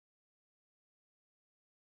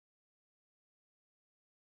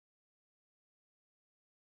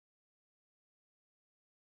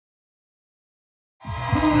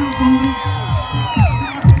This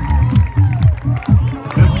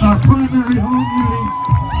is our primary home beauty.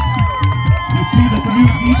 You see that the new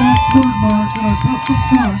DBacks word mark in our custom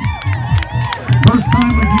font. First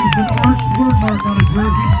time we've used an arched word mark on a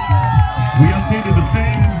jersey. We updated the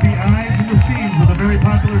fangs, the eyes, and the seams of the very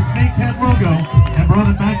popular Snake Cat logo and brought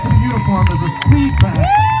it back to the uniform as a sleeve patch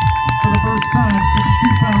for the first time since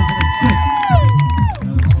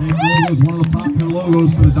 2006. The Snake logo is one of the popular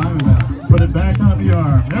logos for the Diamondbacks. Put it back on the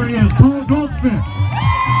arm. There he is, Paul Goldsmith.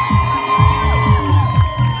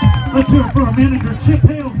 Let's hear it for our manager, Chip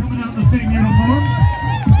Hale, coming out in the same uniform.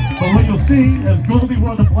 But what you'll see, as Goldie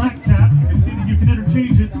wore the black cap, you can see that you can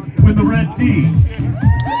interchange it with the red D. The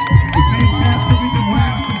same caps that we've been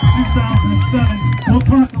wearing since 2007. We'll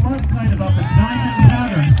talk a lot tonight about the diamond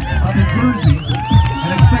pattern on the jersey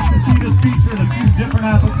and expect to see this feature in a few different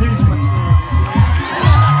applications.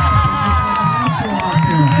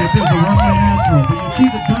 It is a runway natural, but you see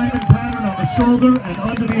the diamond pattern on the shoulder and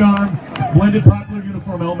under the arm, blended popular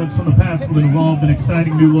uniform elements from the past with an evolved and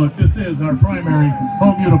exciting new look. This is our primary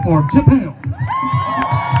home uniform. Chip Hale.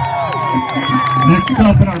 Next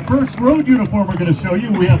up, in our first road uniform we're going to show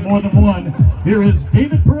you, we have more than one. Here is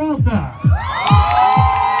David Peralta.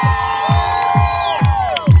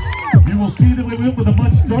 You will see that we went with a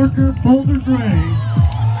much darker, bolder gray.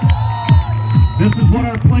 This is what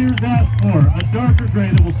our players asked for, a darker gray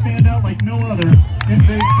that will stand out like no other in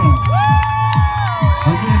baseball.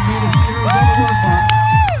 Again, made of the Arizona word mark.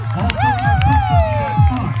 Also, in our custom DBacks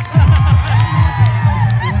font.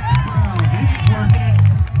 David's working it.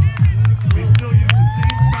 We still use the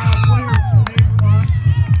same style player name font.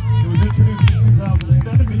 It was introduced in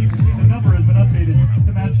 2007, but you can see the number has been updated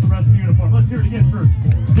to match the rest of the uniform. Let's hear it again for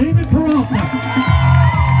David Peralta.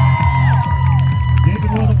 David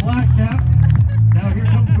wore the black cap. Now here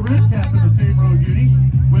comes the red cap in the same road uni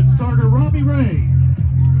with starter Robbie Ray.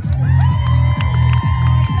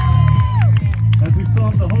 As we saw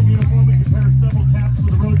in the home uniform, we compare several caps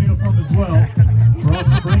with the road uniform as well. We're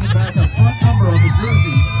also bringing back a front number on the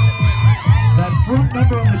jersey. That front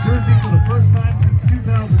number on the jersey for the first time since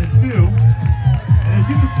 2002. And as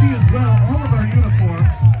you can see as well, all of our uniforms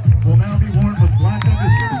will now be worn with black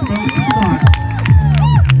undershirts, belts, and socks.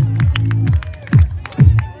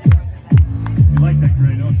 You like that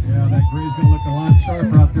gray, don't you? Yeah, that gray's going to look a lot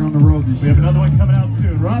sharper out there on the road this We year. have another one coming out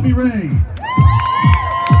soon. Robbie Ray.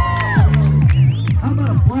 How about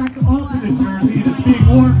a black alternate jersey that's being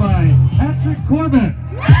worn by Patrick Corbin?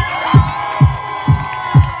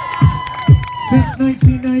 Since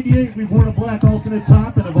 1998, we've worn a black alternate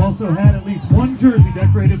top and have also had at least one jersey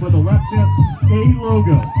decorated with a left chest A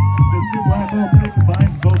logo. This new black alternate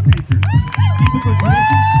combines both features. Keep it with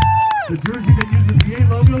tradition. The jersey that uses the A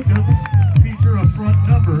logo doesn't feature a front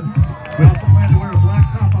number. We also plan to wear a black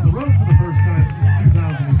top on the road for the first time since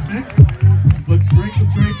 2006. Looks great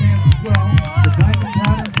with gray pants as well. The diamond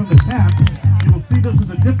pattern from the cap. You will see this is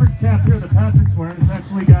a different cap here that Patrick's wearing. It's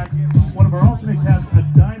actually got one of our alternate caps, a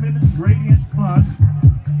diamond gradient font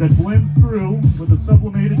that blends through with a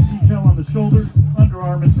sublimated detail on the shoulders,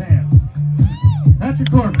 underarm, and pants.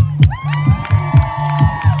 Patrick Corbin.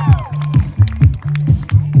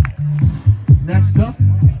 Next up,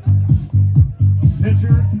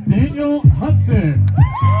 pitcher Daniel Hudson.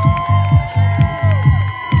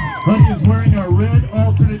 Buddy is wearing our red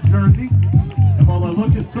alternate jersey, and while our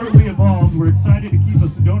look has certainly evolved, we're excited to keep a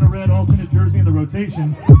Sedona red alternate jersey in the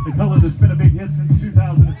rotation, the color that's been a big hit since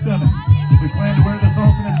 2007. We plan to wear this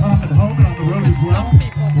alternate top at home and on the road as well.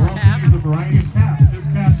 We'll also use a variety of caps. This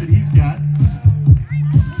cap that he's got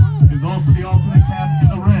is also the alternate cap in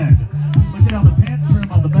the red. Look at how the pant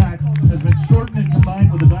trim on the back has been shortened and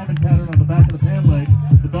combined with the diamond pattern on the back of the pant leg.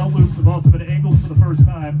 The belt loops have also been angled for the first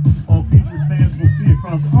time. All features fans will see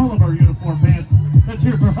across all of our uniform pants. Let's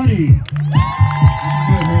hear for Huddy.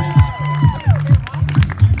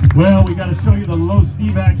 Well, we got to show you the Los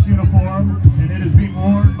DBacks uniform, and it is being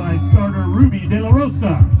worn by starter Ruby De La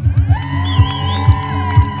Rosa.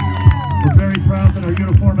 We're very proud that our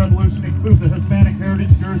uniform evolution includes a Hispanic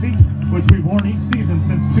heritage jersey, which we've worn each season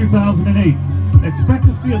since 2008. Expect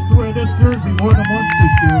to see us wear this jersey more than once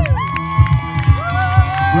this year.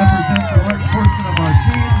 Represents a large portion of our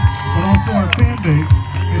team, but also our fan base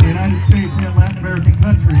in the United States and Latin American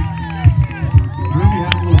countries. Ruby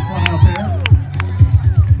had a little fun out there.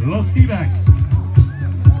 Los DBacks.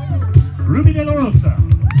 Ruby De La Rosa.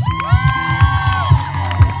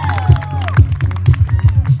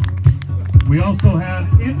 We also have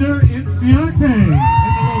Ender Inciarte in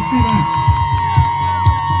the Los DBacks.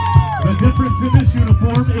 The difference in this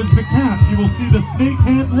uniform is the cap. You will see the snake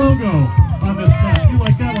hand logo on this cap. You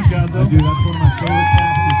like that one, Gonzo? I do. That's one of my favorite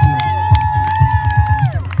caps this year.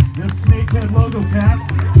 Head logo cap,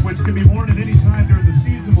 which can be worn at any time during the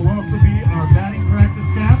season, will also be our batting practice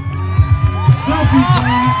cap. Selfie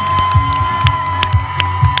time.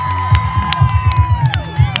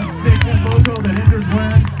 That Snake Head logo that Ender's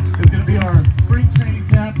wearing is going to be our spring training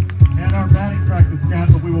cap and our batting practice cap,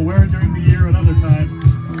 but we will wear it during the year and other times,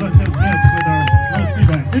 such as this with our most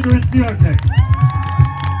DBacks. Ender NCR.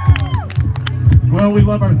 Well, we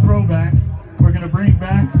love our throwback. We're going to bring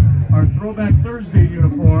back our Throwback Thursday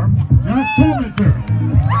uniform, Josh Colemanter.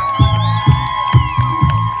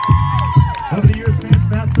 Over the years, fans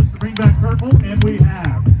have asked us to bring back purple, and we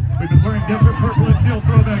have. We've been wearing different purple and teal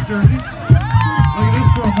throwback jerseys. Look at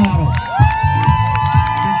this for a model.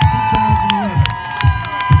 Since 2011.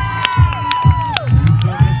 He's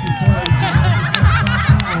done this before.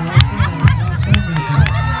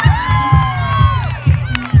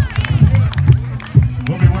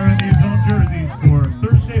 We'll be wearing these home jerseys for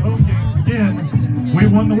Thursday home games. Again, we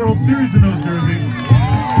won the World Series in those jerseys.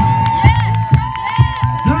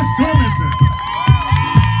 Josh Colemanter.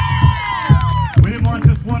 We didn't want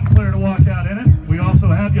just one player to walk out in it. We also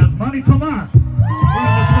have Yasmany Tomas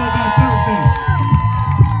wearing the Throwback Thursday.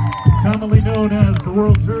 Commonly known as the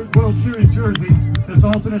World Series jersey, this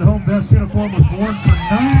alternate home vest uniform was worn for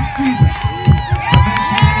 9 seasons. From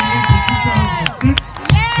 1988 to 2006.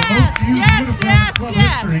 The most used uniform in club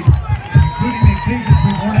history, including the occasions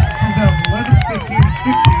we worn it in 2011, 15, and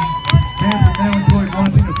 16. Fans have now enjoyed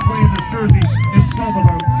watching us play in this jersey in 12 of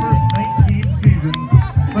our first 19 seasons.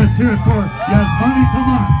 Let's hear it for Yasmany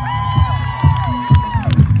Tomas.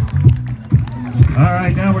 All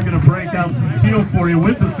right, now we're going to break out some teal for you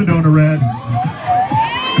with the Sedona Red.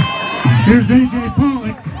 Here's AJ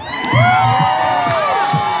Pollock.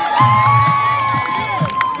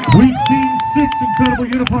 We've seen 6 incredible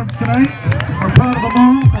uniforms tonight. We're proud of them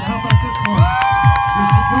all, but how about this one? The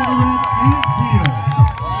Sedona Red and teal.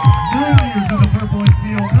 9 years in the purple and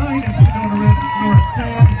teal, 9 in Sedona Red and Sonoran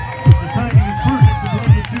Sand. The timing is perfect to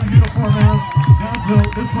bring you 2 uniform eras. Gonzo,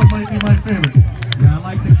 this one might be my favorite. Yeah, I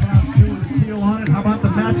like the caps too with the teal on it. How about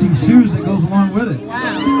the matching shoes that goes along with it? Wow.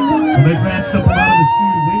 Well, they've matched up a lot of the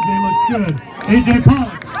shoes. AJ looks good. AJ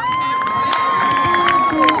Pollock.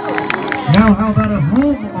 Now, how about a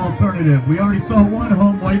home alternative? We already saw one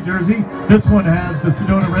home white jersey. This one has the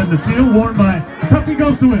Sedona Red and the teal, worn by Tuffy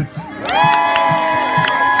Gosowicz.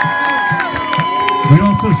 We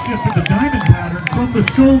also shifted the diamond pattern from the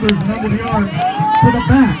shoulders and under the arms to the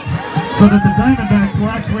back, so that the Diamondbacks will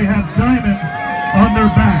actually have diamonds on their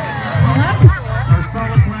backs. Our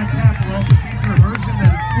solid black cap will also feature a version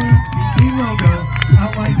that includes the D logo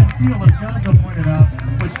outlined in teal, as Gonzo pointed out,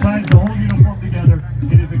 which ties the whole uniform together.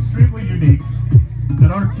 It is extremely unique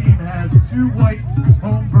that our team has 2 white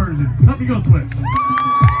home versions. Tuffy Gosowicz.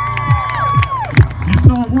 You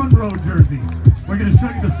saw one road jersey. We're going to show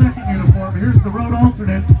you the second uniform. Here's the road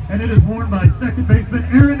alternate, and it is worn by second baseman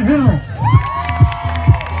Aaron Hill.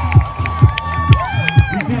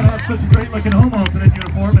 We can't have such a great looking home alternate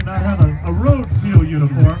uniform and not have a road teal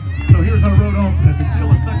uniform. So here's our road alternate. The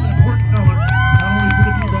teal is such an important color, not only to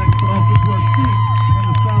the DBacks, but also to our state and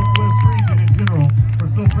the Southwest region in general.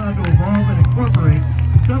 We're so proud to evolve and incorporate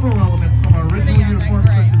several elements from our original uniform,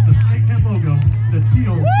 such as the Snake Head logo, the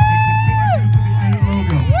teal, and continued use of the A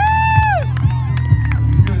logo.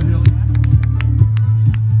 Good, Hill.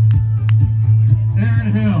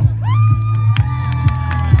 Aaron Hill.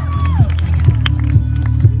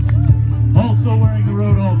 Also wearing the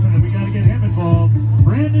road alternate, we got to get him involved.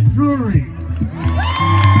 Brandon Drury.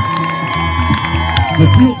 The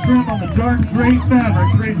teal trim on the dark gray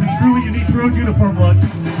fabric creates a truly unique road uniform look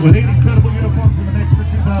with 8 incredible uniforms in the mix for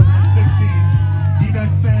 2016.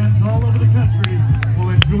 DBacks fans all over the country will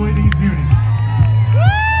enjoy these unis.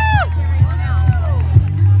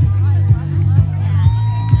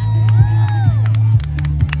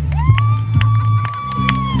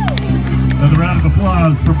 Another round of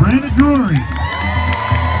applause for Brandon Drury.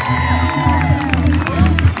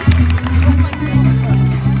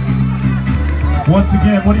 Once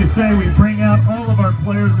again, what do you say we bring out all of our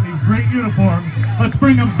players in these great uniforms? Let's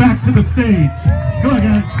bring them back to the stage. Go on,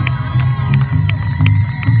 guys.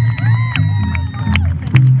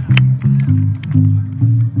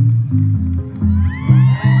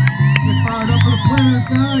 Get fired up for the players,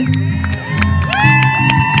 guys.